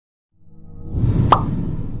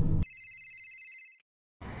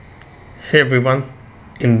Hey everyone,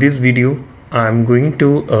 in this video I'm going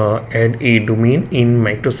to add a domain in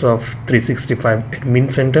Microsoft 365 Admin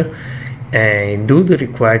Center and do the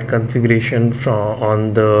required configuration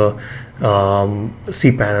on the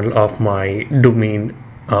cPanel of my domain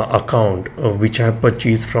account which I have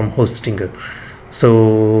purchased from Hostinger.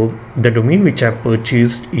 So the domain which I have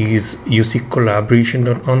purchased is UC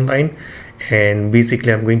collaboration.online, and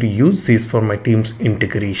basically I'm going to use this for my Teams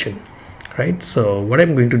integration. Right, so what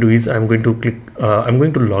I'm going to do is I'm going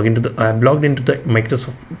to log into the I've logged into the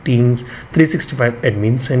Microsoft Teams 365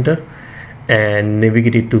 Admin Center and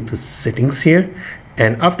navigated to the settings here.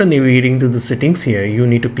 And after navigating to the settings here, you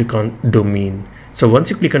need to click on domain. So once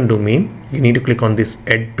you click on domain, you need to click on this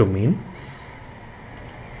add domain.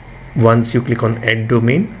 Once you click on add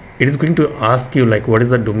domain, it is going to ask you like what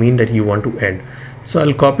is the domain that you want to add. So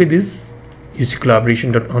I'll copy this UC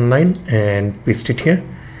collaboration.online and paste it here.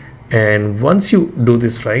 And once you do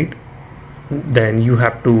this right, then you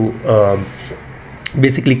have to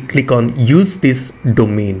basically click on use this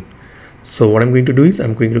domain. So what I'm going to do is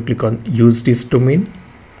I'm going to click on use this domain.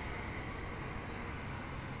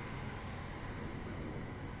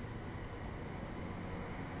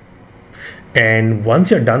 And once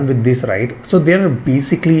you're done with this, right, so there are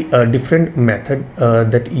basically a different method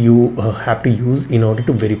that you have to use in order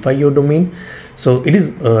to verify your domain. So it is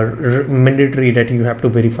mandatory that you have to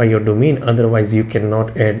verify your domain, otherwise you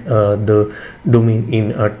cannot add the domain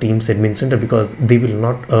in Teams Admin Center, because they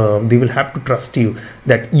will have to trust you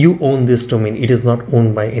that you own this domain. It is not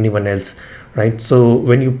owned by anyone else, right? So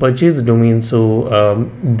when you purchase a domain, so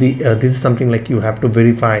this is something like you have to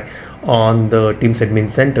verify on the Teams Admin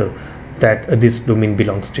Center that this domain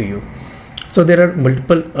belongs to you. So there are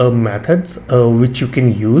multiple methods which you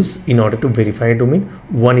can use in order to verify a domain.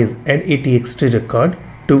 One is add a TXT record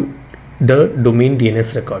to the domain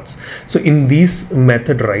DNS records. So in this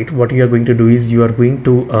method, right, what you are going to do is you are going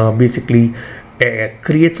to basically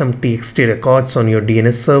create some TXT records on your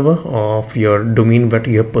DNS server of your domain that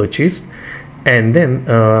you have purchased, and then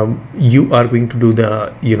you are going to do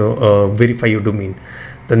the verify your domain.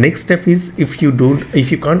 The next step is if you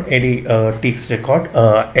can't add a TXT record,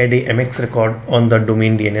 add a MX record on the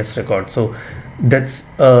domain DNS record. So that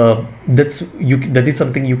is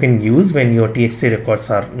something you can use when your TXT records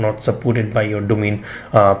are not supported by your domain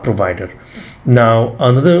provider. Now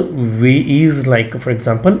another way is, like, for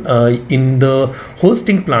example, in the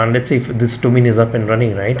hosting plan, let's say if this domain is up and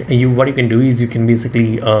running, right, what you can do is you can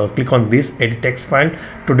basically click on this edit text file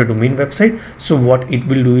to the domain website. So what it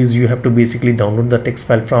will do is you have to basically download the text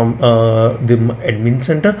file from the admin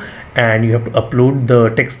center, and you have to upload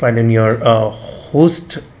the text file in your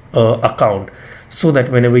host account, so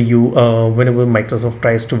that whenever Microsoft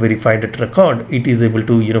tries to verify that record, it is able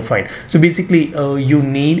to find. So basically you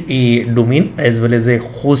need a domain as well as a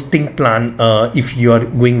hosting plan if you are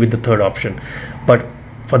going with the third option. But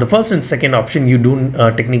for the first and second option, you don't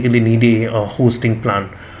technically need a hosting plan,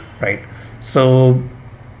 right? So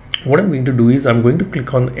what I'm going to do is I'm going to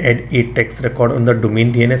click on add a text record on the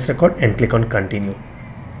domain DNS record and click on continue.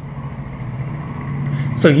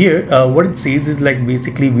 So here what it says is, like,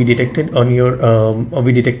 basically we detected your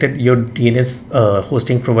DNS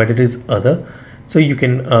hosting provider is other. So you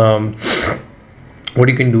can what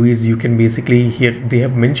you can do is you can basically, here they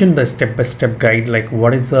have mentioned the step-by-step guide, like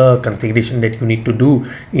what is the configuration that you need to do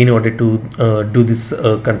in order to do this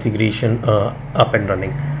configuration up and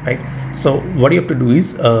running, right? So what you have to do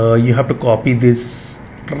is you have to copy this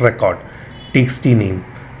record txt name,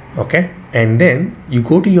 okay, and then you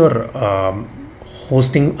go to your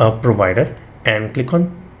hosting provider and click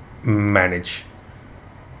on manage.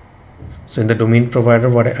 So in the domain provider,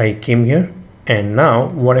 what I came here, and now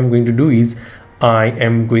what I'm going to do is I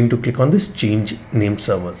am going to click on this change name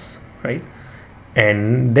servers, right?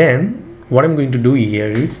 And then what I'm going to do here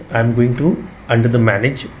is I'm going to, under the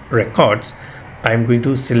manage records, I'm going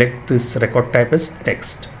to select this record type as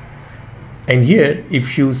text. And here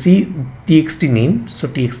if you see txt name, so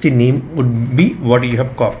txt name would be what you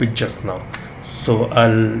have copied just now. So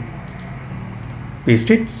I'll paste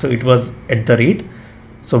it. So it was @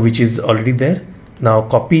 so which is already there. Now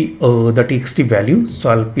copy the txt value. So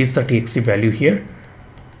I'll paste the txt value here.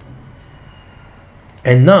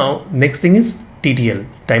 And now next thing is TTL,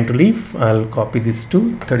 time to leave. I'll copy this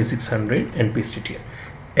to 3600 and paste it here.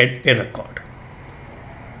 Add a record.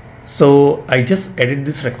 So I just added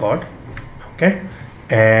this record, okay,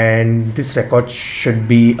 and this record should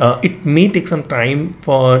be it may take some time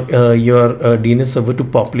for your DNS server to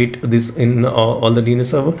populate this in all the DNS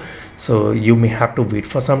server, so you may have to wait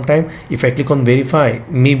for some time. If I click on verify,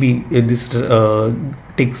 maybe this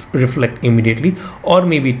takes reflect immediately, or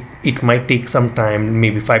maybe it might take some time,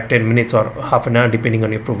 maybe 5-10 minutes or half an hour depending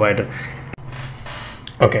on your provider.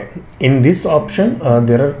 Okay, in this option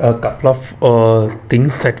there are a couple of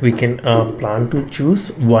things that we can plan to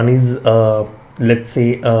choose. One is let's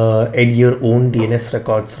say add your own DNS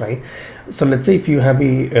records, right? So let's say if you have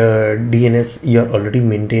a DNS you're already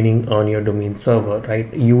maintaining on your domain server,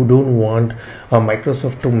 right? You don't want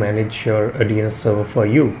Microsoft to manage your DNS server for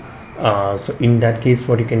you. So in that case,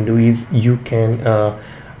 what you can do is you can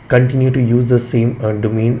continue to use the same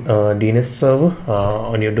domain DNS server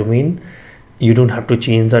on your domain. You don't have to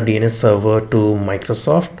change the DNS server to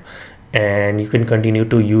Microsoft, and you can continue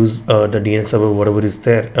to use the DNS server whatever is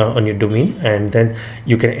there on your domain, and then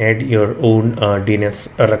you can add your own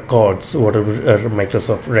DNS records whatever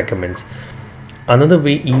Microsoft recommends. Another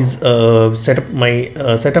way is set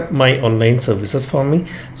up my online services for me.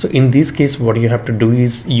 So in this case, what you have to do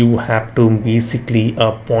is you have to basically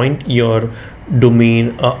point your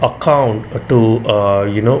domain account to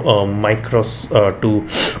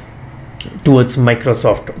towards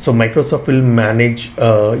Microsoft. So Microsoft will manage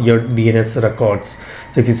your DNS records.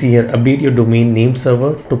 So if you see here, update your domain name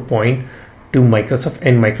server to point to Microsoft,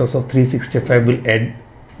 and Microsoft 365 will add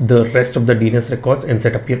the rest of the DNS records and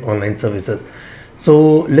set up your online services.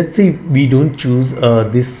 So let's say we don't choose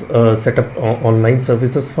this setup online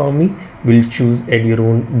services for me. We'll choose add your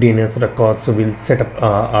own DNS records. So we'll set up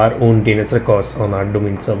our own DNS records on our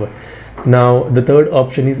domain server. Now the third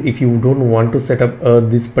option is, if you don't want to set up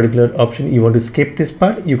this particular option, you want to skip this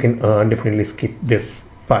part, you can definitely skip this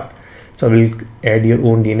part. So we'll add your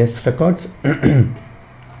own DNS records.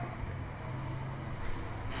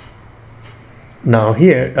 Now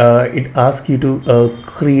here it asks you to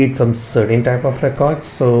create some certain type of records.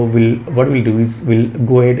 So what we'll do is we'll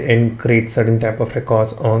go ahead and create certain type of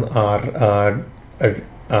records on our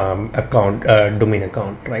domain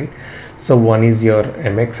account, right? So one is your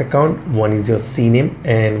MX account, one is your CNAME,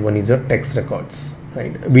 and one is your text records,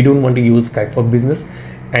 right? We don't want to use Skype for Business,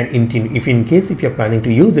 and if you're planning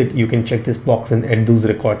to use it, you can check this box and add those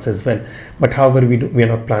records as well. But however, we are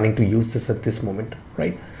not planning to use this at this moment,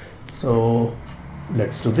 right? So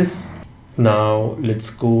let's do this. Now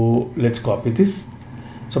let's copy this.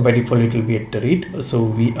 So by default it will be at the rate. So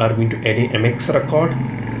we are going to add a MX record.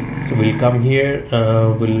 So we'll come here,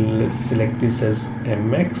 we'll select this as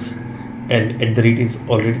MX, and at the rate is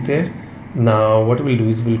already there. Now what we'll do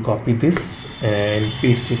is we'll copy this and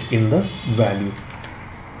paste it in the value,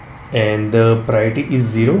 and the priority is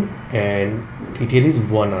 0 and TTL is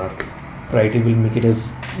 1 hour. Priority will make it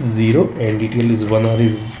as 0 and TTL is 1 hour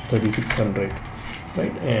is 3600,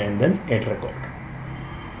 right? And then add record.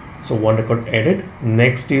 So one record added.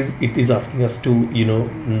 Next is it is asking us to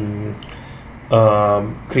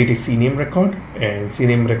create a CNAME record, and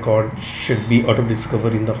CNAME record should be auto discover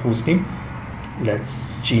in the host name.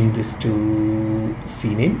 Let's change this to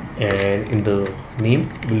CNAME, and in the name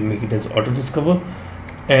we'll make it as auto discover,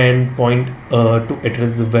 and point to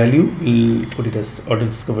address the value we'll put it as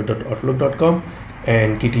autodiscover.outlook.com,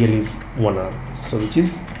 and TTL is 1 hour, so which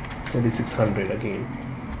is 3600 again.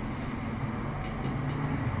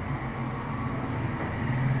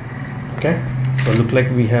 Okay, so look like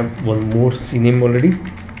we have one more CNAME already.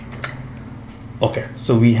 Okay,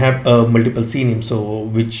 so we have multiple CNAME. So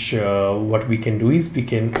which what we can do is we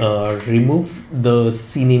can remove the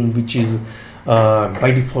CNAME which is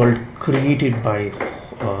by default created by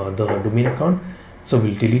the domain account. So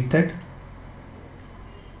we'll delete that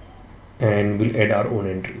and we'll add our own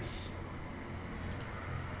entries.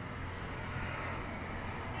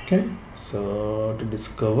 Okay, so to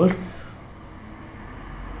discover,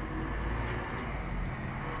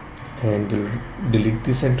 and we'll delete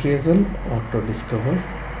this entry as well, auto discover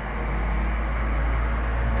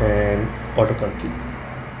and auto config.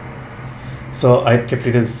 So I've kept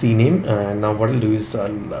it as CNAME, and now what I'll do is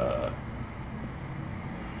I'll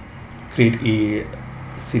create a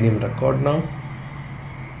CNAME record now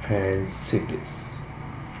and save this.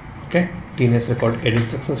 Okay, DNS record edit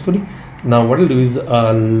successfully. Now what I'll do is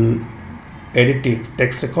I'll edit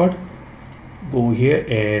text record, go here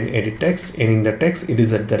and edit text, and in the text it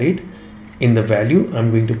is at the rate. In the value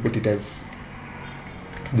I'm going to put it as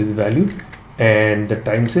this value, and the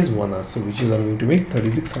time says 1 hour, so which is I'm going to make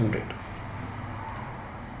 3600.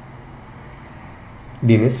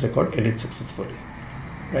 DNS record edit successfully,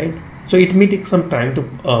 right? So it may take some time to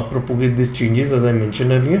propagate these changes as I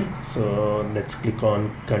mentioned earlier. So let's click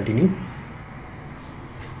on continue.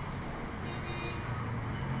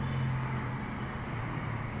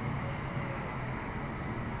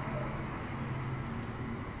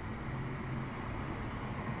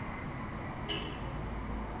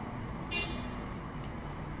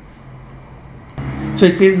 So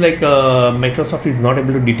it says like Microsoft is not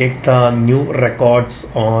able to detect new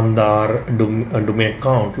records on the domain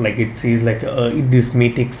account. Like it says like this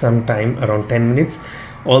may take some time, around 10 minutes,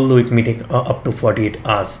 although it may take up to 48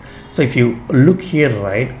 hours. So if you look here,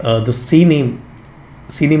 right, the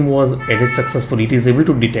CNAME was added successfully. It is able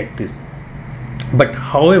to detect this. But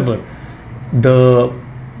however, the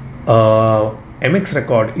MX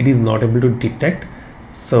record, it is not able to detect.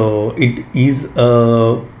 So it is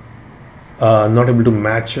not able to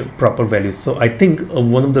match proper values. So I think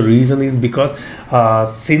one of the reason is because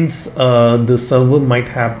since the server might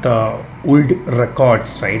have the old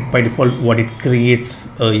records, right, by default what it creates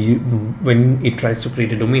when it tries to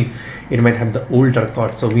create a domain, it might have the old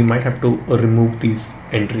records. So we might have to remove these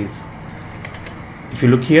entries. If you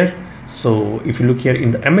look here, so if you look here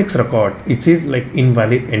in the MX record, it says like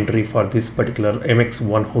invalid entry for this particular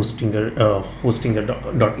MX1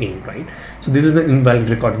 hostinger.in, right? So this is the invalid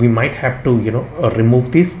record. We might have to, you know,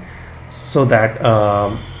 remove this so that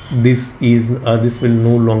this will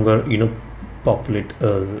no longer, you know, populate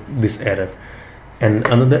this error. And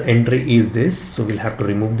another entry is this, so we'll have to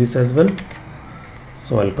remove this as well.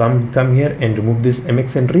 So I'll come here and remove this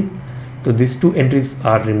MX entry. So these two entries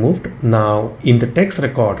are removed. Now in the text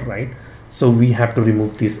record, right, so we have to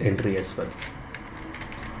remove this entry as well.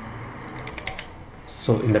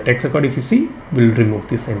 So in the text record, if you see, we'll remove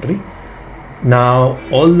this entry. Now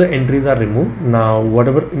all the entries are removed. Now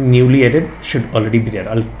whatever newly added should already be there.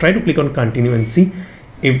 I'll try to click on continue and see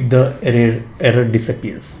if the error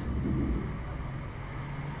disappears.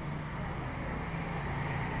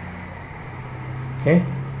 Okay,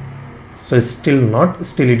 so it's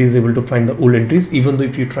still it is able to find the old entries, even though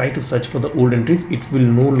if you try to search for the old entries, it will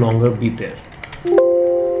no longer be there.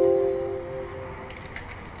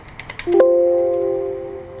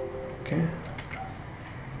 Okay,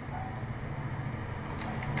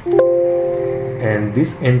 and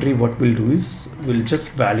this entry, what we'll do is we'll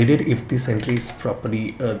just validate if this entry is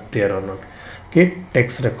properly there or not. Okay,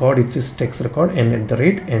 text record, it says text record and at the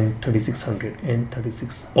rate and 3600 and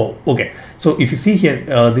 36. Oh, okay. So if you see here,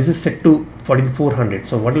 this is set to 14400.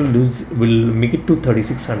 So what we'll do is we'll make it to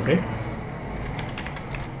 3600.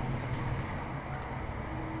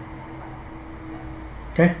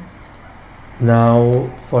 Okay. Now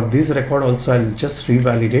for this record also, I'll just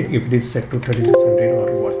revalidate if it is set to 3600 or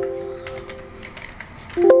what.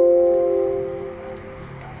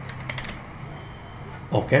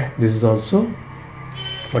 Okay, this is also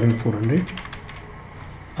 14400.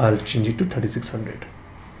 I'll change it to 3600.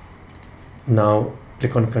 Now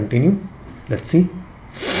click on continue. Let's see.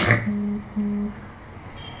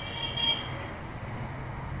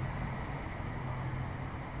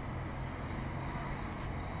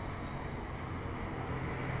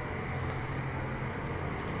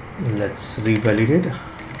 Let's revalidate.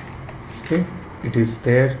 Okay, it is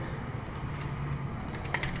there.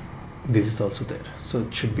 This is also there, so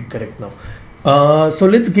it should be correct now. So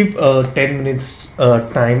let's give 10 minutes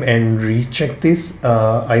time and recheck this.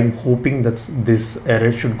 I'm hoping that this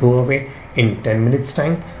error should go away in 10 minutes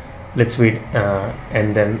time. Let's wait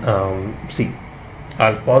and then see.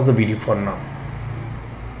 I'll pause the video for now.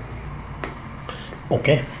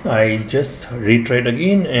 Okay, I just retried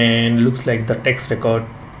again and looks like the text record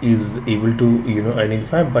is able to, you know,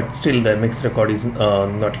 identify, but still the MX record is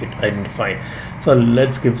not yet identified. So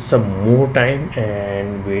let's give some more time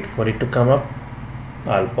and wait for it to come up.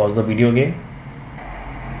 I'll pause the video again.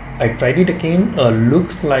 I tried it again.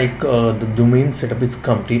 Looks like the domain setup is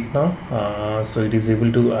complete now. So it is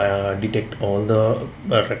able to detect all the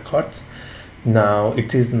records. Now it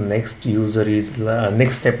says next user is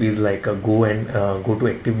next step is like go to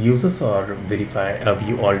active users or verify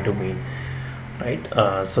view all domain.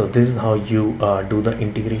 Right, so this is how you do the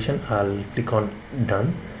integration. I'll click on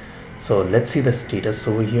done. So let's see the status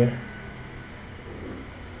over here.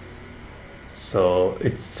 So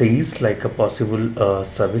it says like a possible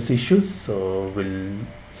service issues. So we'll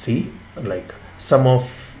see like some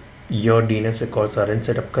of your DNS records aren't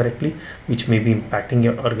set up correctly, which may be impacting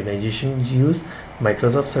your organization's use.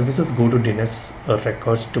 Microsoft services, go to DNS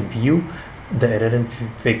records to view the error and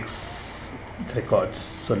fix the records.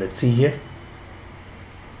 So let's see here.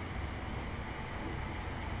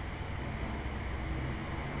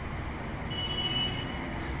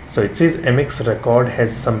 So it says MX record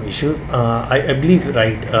has some issues. I believe,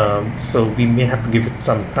 right? So we may have to give it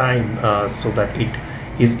some time so that it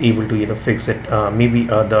is able to, you know, fix it. Maybe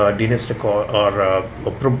the DNS record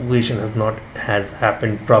or propagation has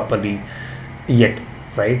happened properly yet,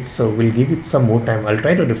 right? So we'll give it some more time. I'll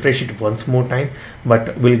try to refresh it once more time,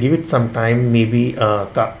 but we'll give it some time, maybe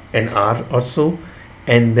an hour or so,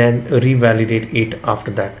 and then revalidate it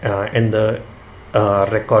after that. And the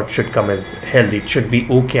record should come as healthy. It should be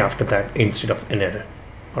okay after that instead of an error.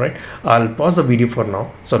 All right, I'll pause the video for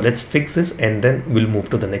now. So let's fix this and then we'll move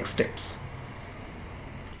to the next steps.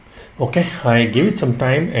 Okay, I gave it some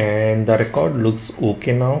time and the record looks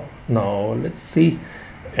okay now. Now let's see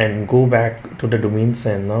and go back to the domains,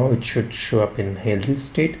 and now it should show up in healthy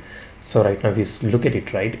state. So right now if you look at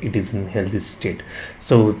it, right, it is in healthy state.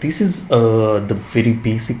 So this is the very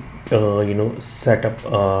basic setup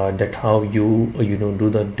that how you do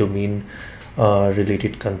the domain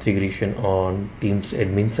related configuration on Teams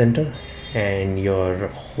admin center, and your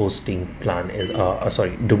hosting plan is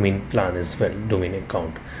domain plan as well, domain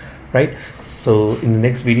account, right? So in the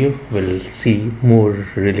next video we'll see more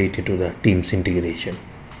related to the Teams integration.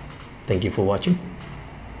 Thank you for watching.